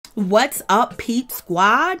What's up, Peep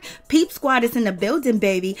Squad? Peep Squad is in the building,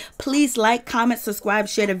 baby. Please like, comment, subscribe,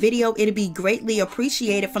 share the video. It'll be greatly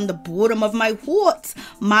appreciated from the bottom of my heart.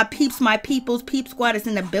 My peeps, my peoples, Peep Squad is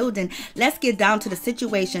in the building. Let's get down to the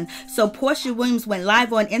situation. So Porsha Williams went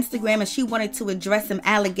live on Instagram and she wanted to address some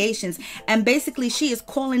allegations. And basically she is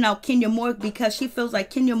calling out Kenya Moore because she feels like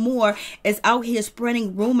Kenya Moore is out here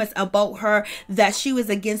spreading rumors about her that she was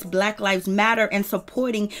against Black Lives Matter and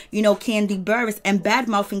supporting, Kandi Burruss and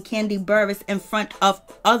badmouthing Kandi Burruss in front of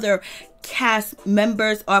other cast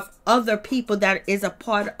members, of other people that is a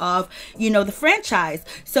part of, the franchise.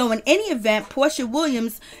 So in any event, Porsha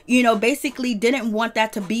Williams, basically didn't want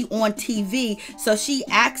that to be on TV. So she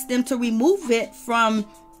asked them to remove it from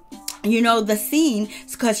the scene,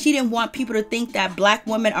 because she didn't want people to think that Black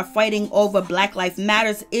women are fighting over Black Lives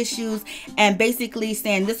Matters issues, and basically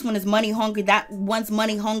saying this one is money hungry, that one's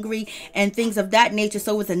money hungry, and things of that nature.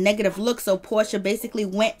 So it was a negative look. So Porsha basically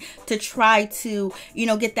went to try to,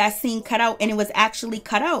 get that scene cut out, and it was actually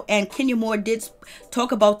cut out. And Kenya Moore did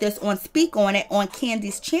talk about this on Speak On It on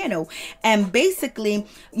Kandi's channel. And basically,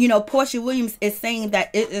 Porsha Williams is saying that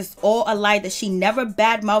it is all a lie, that she never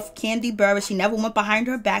badmouthed Kandi Burruss. She never went behind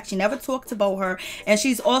her back. She never talked about her. And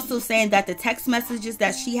she's also saying that the text messages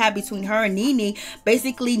that she had between her and Nene,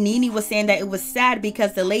 basically Nene was saying that it was sad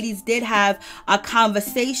because the ladies did have a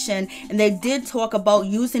conversation and they did talk about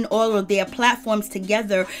using all of their platforms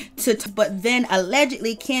together but then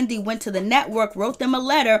allegedly Kandi went to the network, wrote them a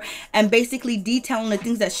letter, and basically detailing the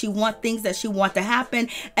things that she want to happen,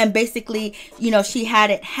 and basically she had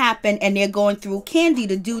it happen, and they're going through Kandi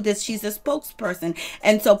to do this. She's a spokesperson.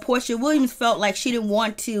 And so Porsha Williams felt like she didn't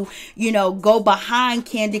want to go behind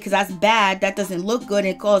Kandi because that's bad, that doesn't look good,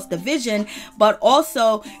 and it caused division. But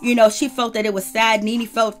also she felt that it was sad. Nene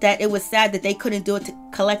felt that it was sad that they couldn't do it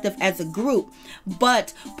collective as a group.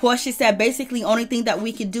 But Porsha said basically only thing that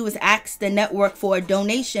we could do is ask the network for a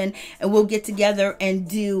donation, and we'll get together and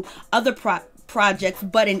do other projects.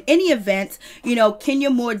 But in any event, Kenya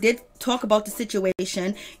Moore did talk about the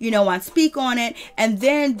situation, on Speak On It, and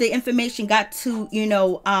then the information got to,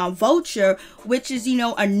 Vulture, which is,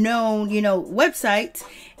 a known, website,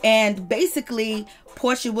 and basically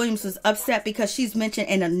Porsha Williams was upset because she's mentioned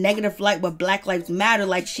in a negative light with Black Lives Matter,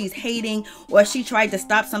 like she's hating, or she tried to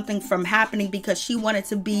stop something from happening because she wanted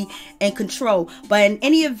to be in control. But in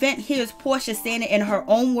any event, here's Porsha saying it in her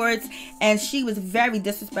own words, and she was very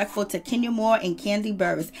disrespectful to Kenya Moore and Kandi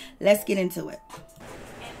Burruss. Let's get into it.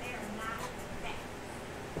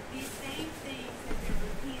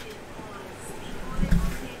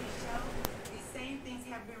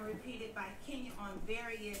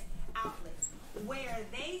 Various outlets where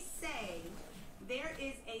they say there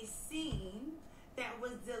is a scene that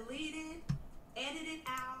was deleted, edited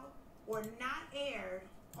out, or not aired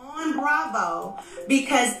on Bravo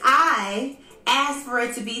because I asked for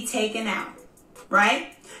it to be taken out,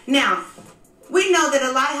 right? Now, we know that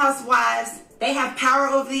a lot of housewives, they have power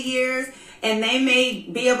over the years, and they may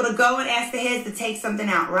be able to go and ask the heads to take something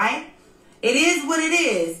out, right? It is what it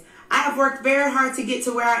is. I have worked very hard to get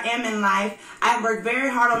to where I am in life. I have worked very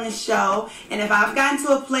hard on this show. And if I've gotten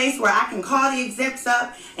to a place where I can call the execs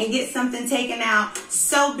up and get something taken out,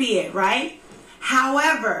 so be it, right?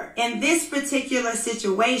 However, in this particular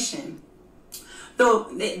situation,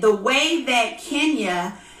 the way that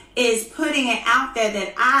Kenya is putting it out there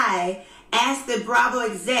that I asked the Bravo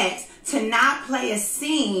execs to not play a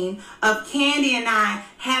scene of Kandi and I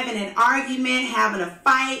having an argument, having a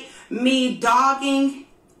fight, me dogging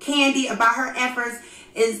Kandi about her efforts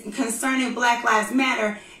is concerning Black Lives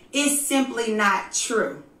Matter is simply not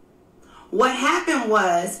true. What happened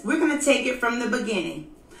was, we're going to take it from the beginning.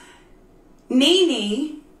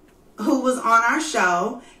 Nene, who was on our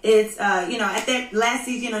show, is, at that last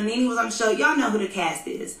season, Nene was on the show. Y'all know who the cast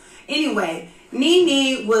is. Anyway,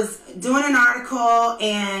 Nene was doing an article,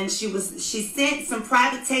 and she sent some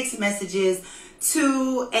private text messages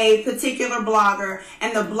to a particular blogger,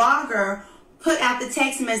 and the blogger put out the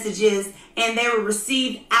text messages and they were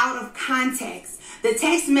received out of context. The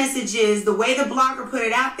text messages, the way the blogger put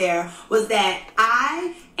it out there, was that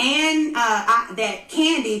that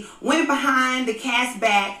Kandi went behind the cast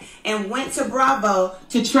back and went to Bravo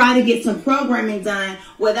to try to get some programming done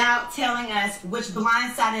without telling us which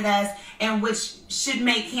blindsided us and which should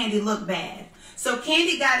make Kandi look bad. So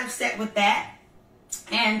Kandi got upset with that,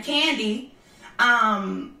 and Kandi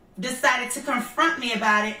decided to confront me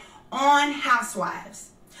about it on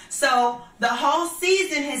Housewives. So the whole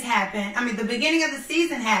season has happened. I mean, the beginning of the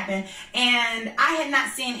season happened, and I had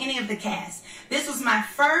not seen any of the cast. This was my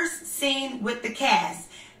first scene with the cast,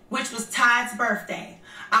 which was Todd's birthday.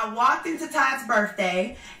 I walked into Todd's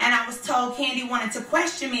birthday and I was told Kandi wanted to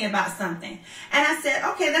question me about something. And I said,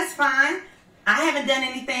 okay, that's fine. I haven't done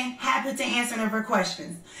anything. Happy to answer one of her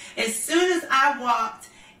questions. As soon as I walked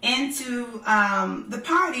into the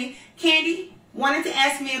party, Kandi wanted to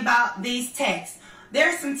ask me about these texts.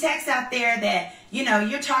 There's some texts out there that, you know,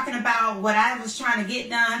 you're talking about what I was trying to get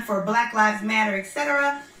done for Black Lives Matter,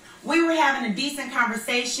 etc. We were having a decent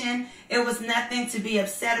conversation. It was nothing to be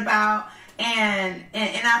upset about. And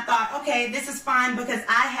I thought, okay, this is fine because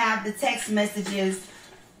I have the text messages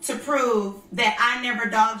to prove that I never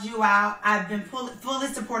dogged you out. I've been fully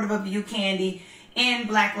supportive of you, Kandi, in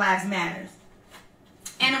Black Lives Matter.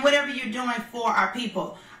 And whatever you're doing for our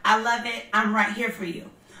people, I love it. I'm right here for you.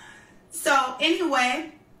 So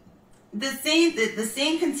anyway, the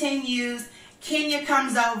scene continues. Kenya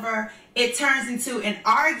comes over. It turns into an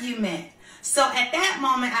argument. So at that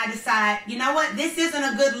moment, I decide, you know what? This isn't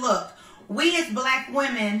a good look. We as black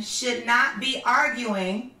women should not be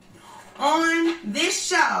arguing on this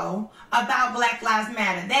show about Black Lives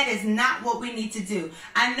Matter. That is not what we need to do.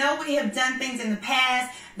 I know we have done things in the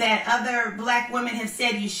past that other black women have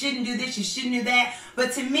said you shouldn't do this, you shouldn't do that.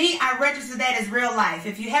 But to me, I register that as real life.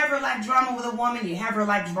 If you have real life drama with a woman, you have real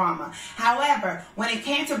life drama. However, when it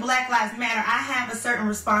came to Black Lives Matter, I have a certain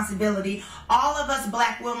responsibility. All of us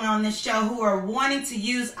black women on this show who are wanting to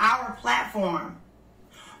use our platform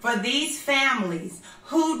for these families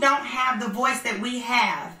who don't have the voice that we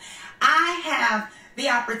have. I have the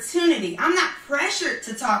opportunity. I'm not pressured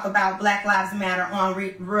to talk about Black Lives Matter on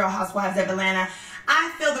Real Housewives of Atlanta.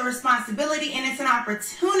 I feel the responsibility, and it's an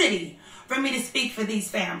opportunity for me to speak for these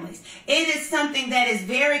families. It is something that is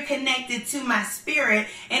very connected to my spirit,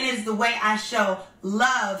 and is the way I show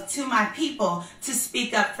love to my people to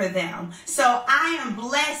speak up for them. So I am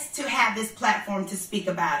blessed to have this platform to speak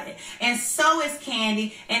about it. And so is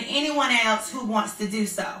Kandi and anyone else who wants to do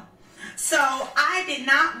so. So I did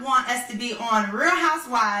not want us to be on Real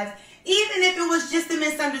Housewives, even if it was just a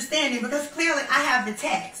misunderstanding, because clearly I have the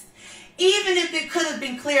text. Even if it could have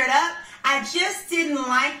been cleared up, I just didn't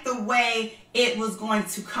like the way it was going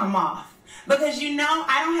to come off. Because, you know,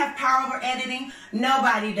 I don't have power over editing.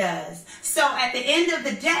 Nobody does. So at the end of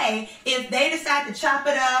the day, if they decide to chop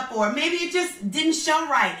it up, or maybe it just didn't show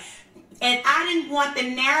right, and I didn't want the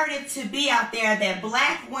narrative to be out there that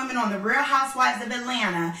black women on the Real Housewives of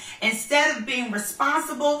Atlanta, instead of being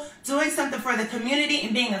responsible, doing something for the community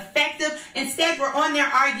and being effective, instead we're on there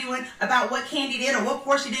arguing about what Kandi did or what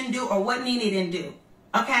Porsha didn't do or what Nene didn't do.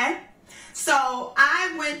 Okay? So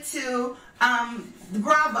I went to the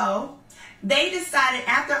Bravo. They decided,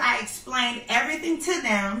 after I explained everything to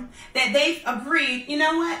them, that they agreed, you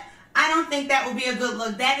know what? I don't think that will be a good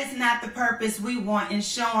look. That is not the purpose we want in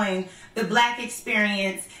showing the black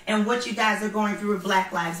experience and what you guys are going through with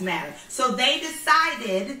Black Lives Matter. So they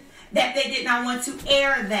decided that they did not want to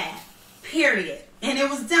air that, period. And it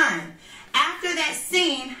was done. After that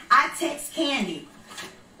scene, I text Kandi.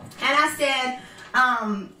 And I said,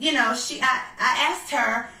 you know, I asked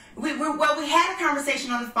her, we had a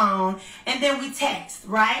conversation on the phone, and then we text,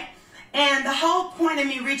 right? And the whole point of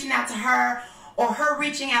me reaching out to her, or her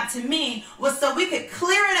reaching out to me, was so we could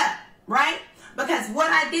clear it up, right? Because what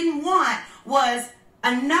I didn't want was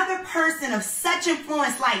another person of such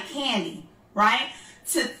influence like Kandi, right,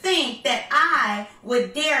 to think that I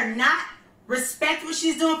would dare not respect what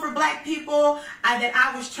she's doing for black people, that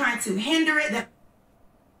I was trying to hinder it,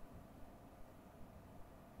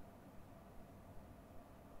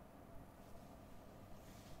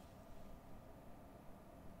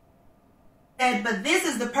 but this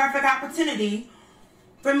is the perfect opportunity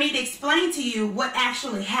for me to explain to you what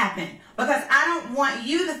actually happened. Because I don't want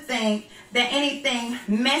you to think that anything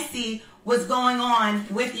messy was going on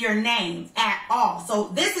with your name at all. So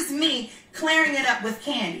this is me clearing it up with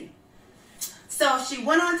Kandi. So she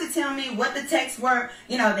went on to tell me what the texts were,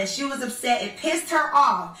 you know, that she was upset. It pissed her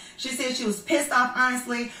off. She said she was pissed off,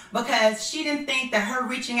 honestly, because she didn't think that her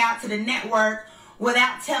reaching out to the network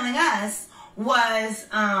without telling us was,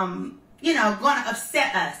 you know, going to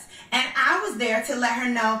upset us. And I was there to let her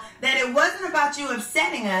know that it wasn't about you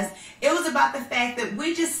upsetting us. It was about the fact that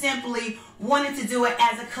we just simply wanted to do it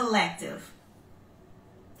as a collective.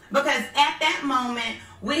 Because at that moment,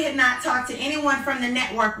 we had not talked to anyone from the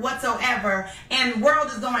network whatsoever, and the world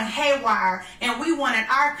is going haywire, and we wanted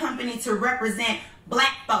our company to represent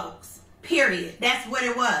black folks, period. That's what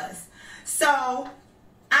it was. So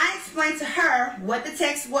I explained to her what the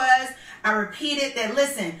text was. I repeated that,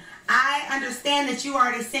 listen, I understand that you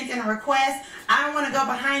already sent in a request. I don't want to go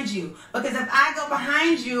behind you. Because if I go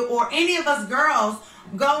behind you, or any of us girls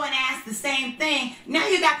go and ask the same thing, now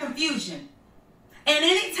you got confusion. And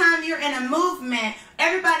anytime you're in a movement,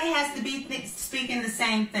 everybody has to be speaking the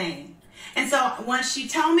same thing. And so when she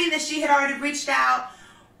told me that she had already reached out,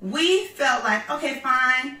 we felt like, okay,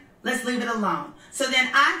 fine, let's leave it alone. So then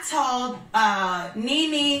I told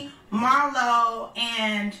Nene, Marlo,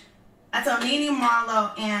 and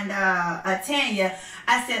Tanya,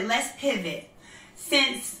 I said, let's pivot.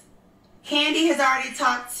 Since Kandi has already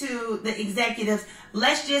talked to the executives,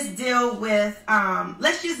 let's just deal with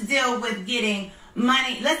getting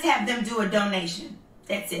money. Let's have them do a donation.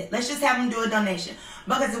 That's it. Let's just have them do a donation.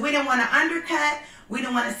 Because we didn't want to undercut. We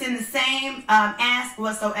didn't want to send the same ask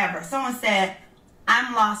whatsoever. Someone said,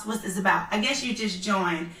 I'm lost. What's this about? I guess you just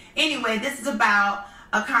joined. Anyway, this is about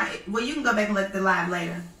well, you can go back and look at the live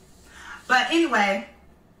later. But anyway,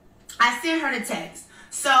 I sent her the text.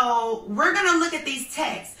 So we're going to look at these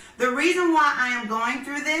texts. The reason why I am going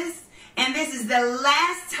through this, and this is the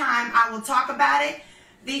last time I will talk about it,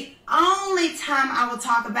 the only time I will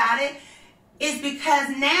talk about it is because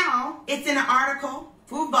now it's in an article,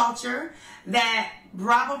 Food Vulture, that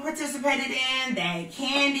Bravo participated in, that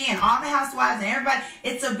Kandi and all the housewives and everybody,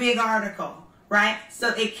 it's a big article, right? So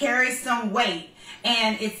it carries some weight.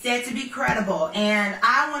 And it's said to be credible. And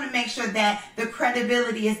I want to make sure that the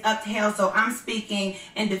credibility is up to hell. So I'm speaking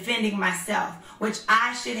and defending myself, which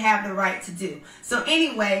I should have the right to do. So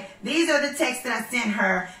anyway, these are the texts that I sent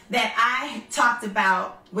her that I talked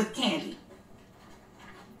about with Kandi.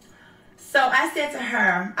 So I said to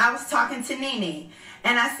her, I was talking to Nene.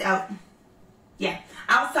 And I said,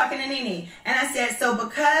 I was talking to Nene. And I said, so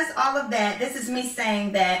because all of that, this is me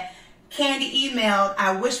saying that Kandi emailed,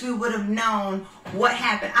 I wish we would have known what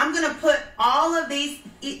happened. I'm going to put all of these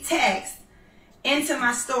texts into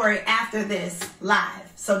my story after this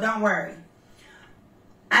live. So don't worry.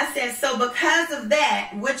 I said, so because of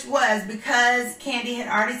that, which was because Kandi had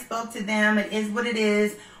already spoke to them, it is what it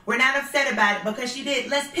is. We're not upset about it because she did.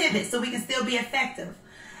 Let's pivot so we can still be effective.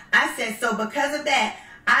 I said, so because of that,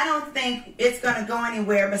 I don't think it's going to go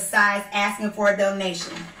anywhere besides asking for a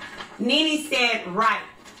donation. Nene said, right.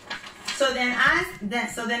 So then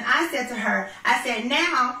I said to her, I said,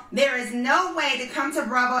 now there is no way to come to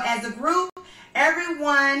Bravo as a group.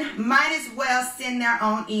 Everyone might as well send their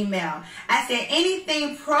own email. I said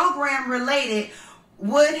anything program related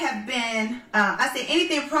would have been,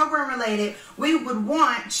 anything program related, we would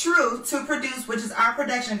want Truth to produce, which is our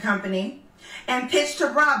production company, and pitch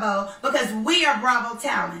to Bravo because we are Bravo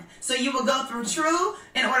talent. So you will go through True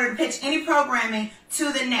in order to pitch any programming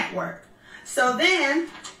to the network. So then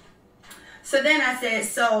I said,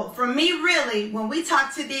 so for me, really, when we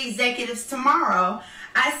talk to the executives tomorrow,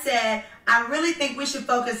 I said, I really think we should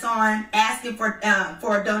focus on asking for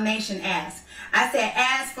a donation ask. I said,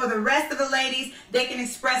 ask for the rest of the ladies, they can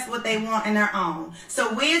express what they want in their own.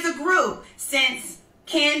 So we as a group, since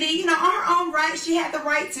Kandi, on her own right, she had the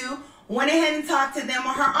right to, went ahead and talked to them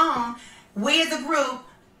on her own. We as a group,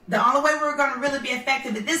 the only way we're going to really be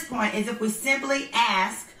effective at this point is if we simply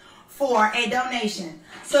ask for a donation.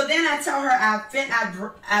 So then I told her, I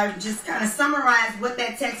just kind of summarized what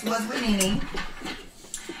that text was with Nene.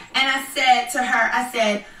 And I said to her,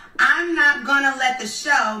 I'm not going to let the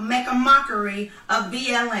show make a mockery of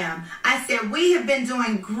BLM. I said, we have been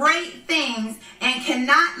doing great things and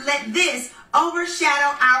cannot let this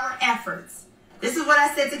overshadow our efforts. This is what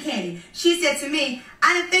I said to Kandi. She said to me,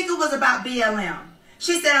 I didn't think it was about BLM.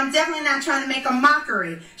 She said, I'm definitely not trying to make a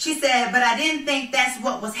mockery. She said, but I didn't think that's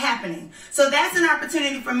what was happening. So that's an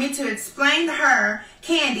opportunity for me to explain to her,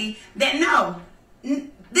 Kandi, that no,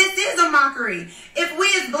 this is a mockery. If we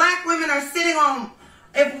as black women are sitting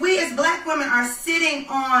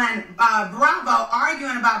on Bravo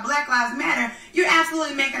arguing about Black Lives Matter, you're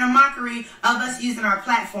absolutely making a mockery of us using our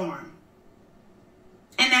platform.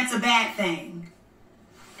 And that's a bad thing.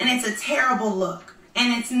 And it's a terrible look.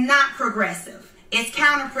 And it's not progressive. It's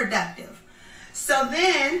counterproductive. So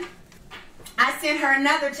then I sent her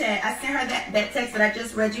another text. I sent her that text that I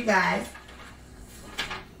just read you guys.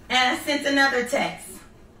 And I sent another text.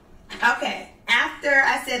 Okay. After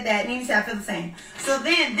I said that, Nene said I feel the same. So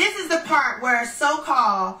then this is the part where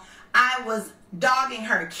so-called I was dogging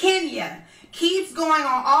her. Kenya keeps going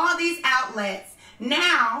on all these outlets.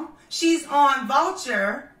 Now she's on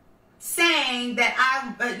Vulture saying that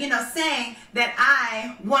I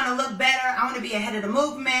want to look better. I want to be ahead of the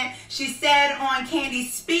movement. She said on Kandi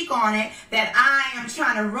Speak On It that I am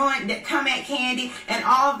trying to come at Kandi and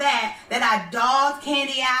all that I dogged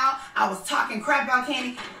Kandi out. I was talking crap about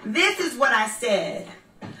Kandi. This is what I said.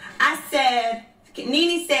 I said,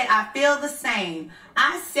 Nene said, I feel the same.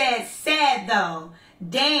 I said, sad though.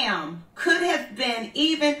 Damn, could have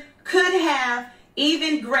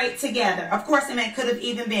even great together. Of course, it meant could have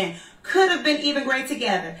even been. could have been even great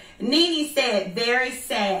together. Nene said, very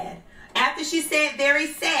sad. After she said very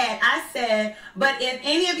sad, I said, but if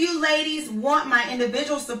any of you ladies want my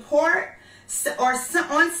individual support or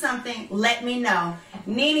on something, let me know.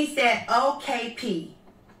 Nene said, okay, P.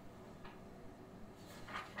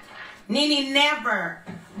 Nene never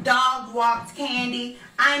dog walked Kandi.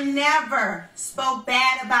 I never spoke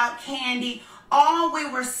bad about Kandi. All we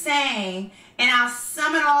were saying, and I'll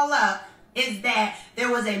sum it all up, is that there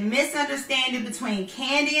was a misunderstanding between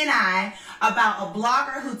Kandi and I about a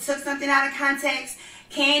blogger who took something out of context.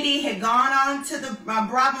 Kandi had gone on to the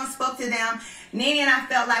Bravo and spoke to them. Nene and I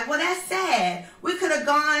felt like, well, that's sad. We could have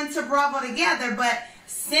gone to Bravo together, but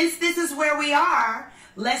since this is where we are,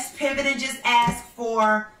 let's pivot and just ask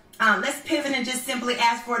for, simply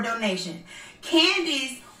ask for a donation.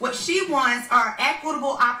 Kandi's, what she wants are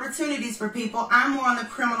equitable opportunities for people. I'm more on the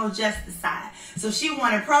criminal justice side. So she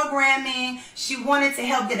wanted programming. She wanted to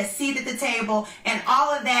help get a seat at the table. And all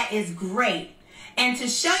of that is great. And to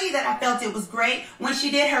show you that I felt it was great, when she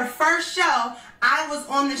did her first show, I was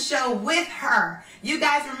on the show with her. You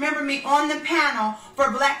guys remember me on the panel for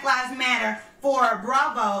Black Lives Matter for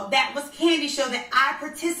Bravo. That was Kandi's show that I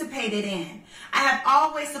participated in. I have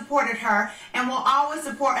always supported her and will always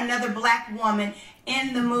support another black woman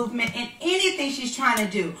in the movement and anything she's trying to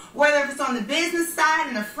do, whether it's on the business side,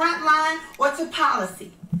 in the front line, or to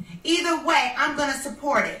policy. Either way, I'm going to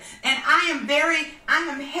support it. And I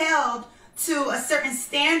am held to a certain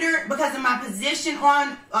standard because of my position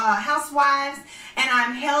on Housewives, and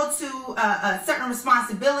I'm held to a certain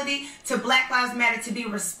responsibility to Black Lives Matter to be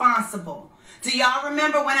responsible. Do y'all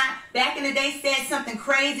remember when I, back in the day, said something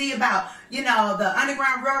crazy about, you know, the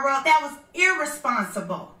Underground Railroad? That was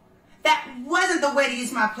irresponsible. That wasn't the way to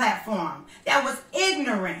use my platform. That was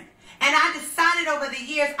ignorant. And I decided over the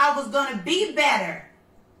years I was going to be better,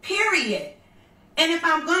 period. And if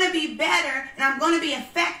I'm going to be better and I'm going to be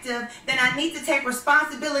effective, then I need to take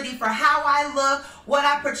responsibility for how I look, what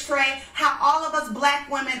I portray, how all of us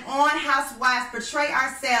black women on Housewives portray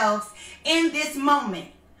ourselves in this moment.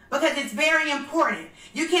 Because it's very important.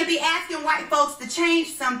 You can't be asking white folks to change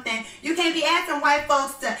something. You can't be asking white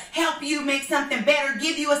folks to help you make something better,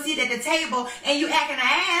 give you a seat at the table, and you acting an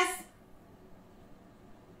ass.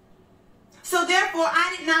 So therefore,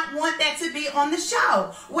 I did not want that to be on the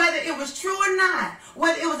show. Whether it was true or not,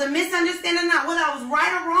 whether it was a misunderstanding or not, whether I was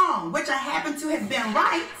right or wrong, which I happen to have been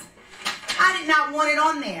right, I did not want it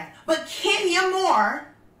on there. But Kenya Moore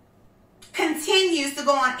continues to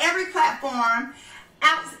go on every platform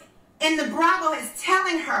out. And the Bravo is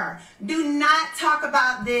telling her, do not talk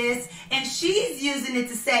about this. And she's using it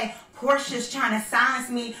to say, Porsha's trying to silence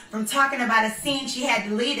me from talking about a scene she had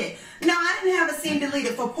deleted. No, I didn't have a scene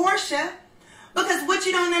deleted for Porsha. Because what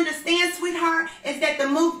you don't understand, sweetheart, is that the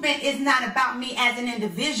movement is not about me as an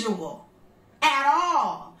individual at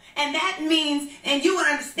all. And that means, and you would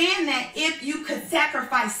understand that if you could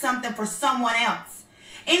sacrifice something for someone else.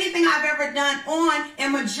 Anything I've ever done on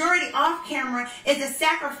and majority off camera is a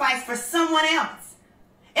sacrifice for someone else.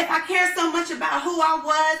 If I care so much about who I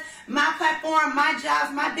was, my platform, my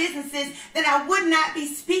jobs, my businesses, then I would not be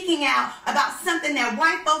speaking out about something that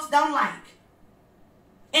white folks don't like.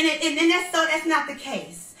 And that's not the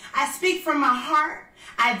case. I speak from my heart.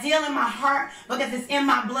 I deal in my heart because it's in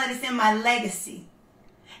my blood. It's in my legacy.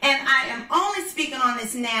 And I am only speaking on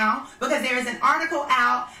this now because there is an article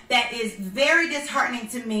out that is very disheartening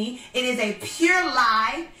to me. It is a pure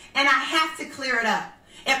lie, and I have to clear it up.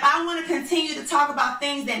 If I want to continue to talk about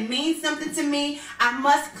things that mean something to me, I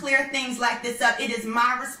must clear things like this up. It is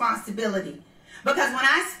my responsibility. Because when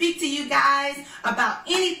I speak to you guys about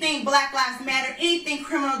anything Black Lives Matter, anything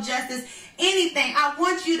criminal justice, anything, I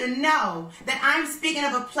want you to know that I'm speaking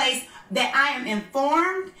of a place that I am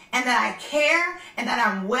informed and that I care and that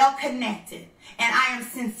I'm well connected and I am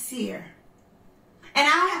sincere. And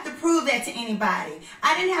I don't have to prove that to anybody.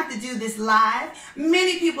 I didn't have to do this live.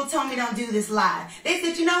 Many people told me don't do this live. They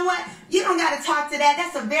said, you know what? You don't got to talk to that.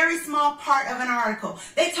 That's a very small part of an article.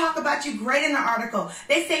 They talk about you great in the article.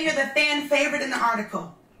 They say you're the fan favorite in the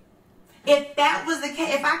article. If that was the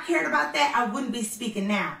case, if I cared about that, I wouldn't be speaking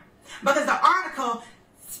now. Because the article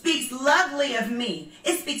speaks lovely of me.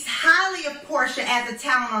 It speaks highly of Porsha as a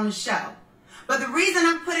talent on the show. But the reason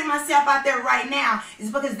I'm putting myself out there right now is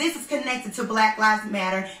because this is connected to Black Lives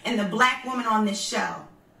Matter and the black woman on this show.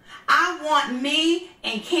 I want me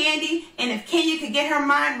and Kandi, and if Kenya could get her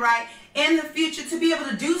mind right in the future, to be able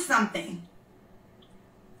to do something.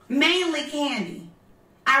 Mainly Kandi.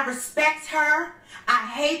 I respect her. I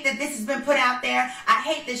hate that this has been put out there. I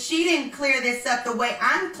hate that she didn't clear this up the way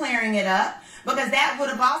I'm clearing it up, because that would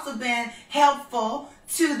have also been helpful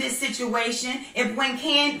to this situation. If when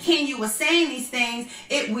Kenya was saying these things,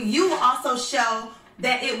 you will also show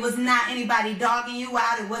that it was not anybody dogging you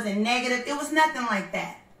out. It wasn't negative. It was nothing like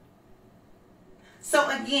that. So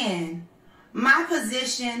again, my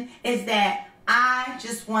position is that I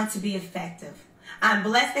just want to be effective. I'm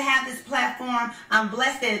blessed to have this platform. I'm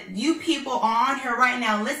blessed that you people are on here right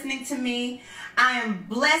now listening to me. I am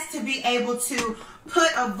blessed to be able to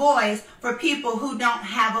put a voice for people who don't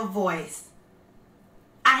have a voice.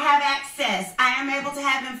 I have access. I am able to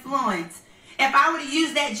have influence. If I were to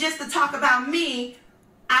use that just to talk about me,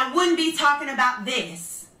 I wouldn't be talking about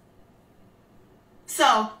this.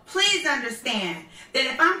 So please understand that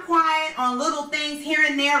if I'm quiet on little things here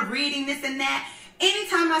and there, reading this and that,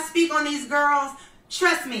 anytime I speak on these girls,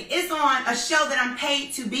 trust me, it's on a show that I'm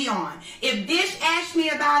paid to be on. If Dish asks me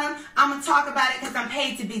about them, I'm going to talk about it because I'm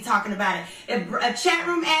paid to be talking about it. If a chat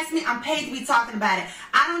room asks me, I'm paid to be talking about it.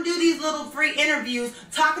 I don't do these little free interviews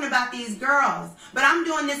talking about these girls. But I'm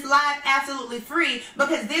doing this live absolutely free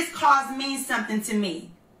because this cause means something to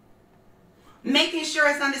me. Making sure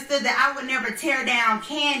it's understood that I would never tear down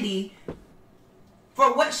Kandi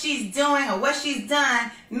for what she's doing or what she's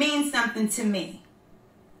done means something to me.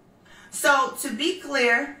 So to be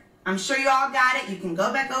clear, I'm sure you all got it. You can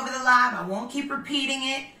go back over the live. I won't keep repeating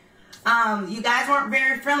it. You guys weren't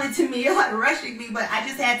very friendly to me. You're like rushing me, but I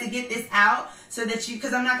just had to get this out so that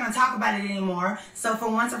because I'm not going to talk about it anymore. So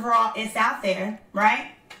for once and for all, it's out there,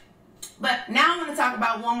 right? But now I'm going to talk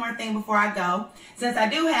about one more thing before I go. Since I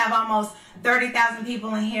do have almost 30,000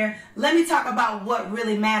 people in here, let me talk about what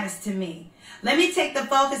really matters to me. Let me take the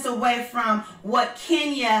focus away from what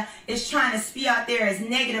Kenya is trying to spew out there as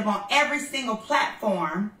negative on every single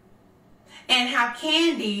platform, and how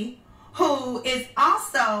Kandi, who is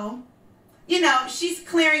also, you know, she's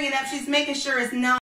clearing it up. She's making sure it's known.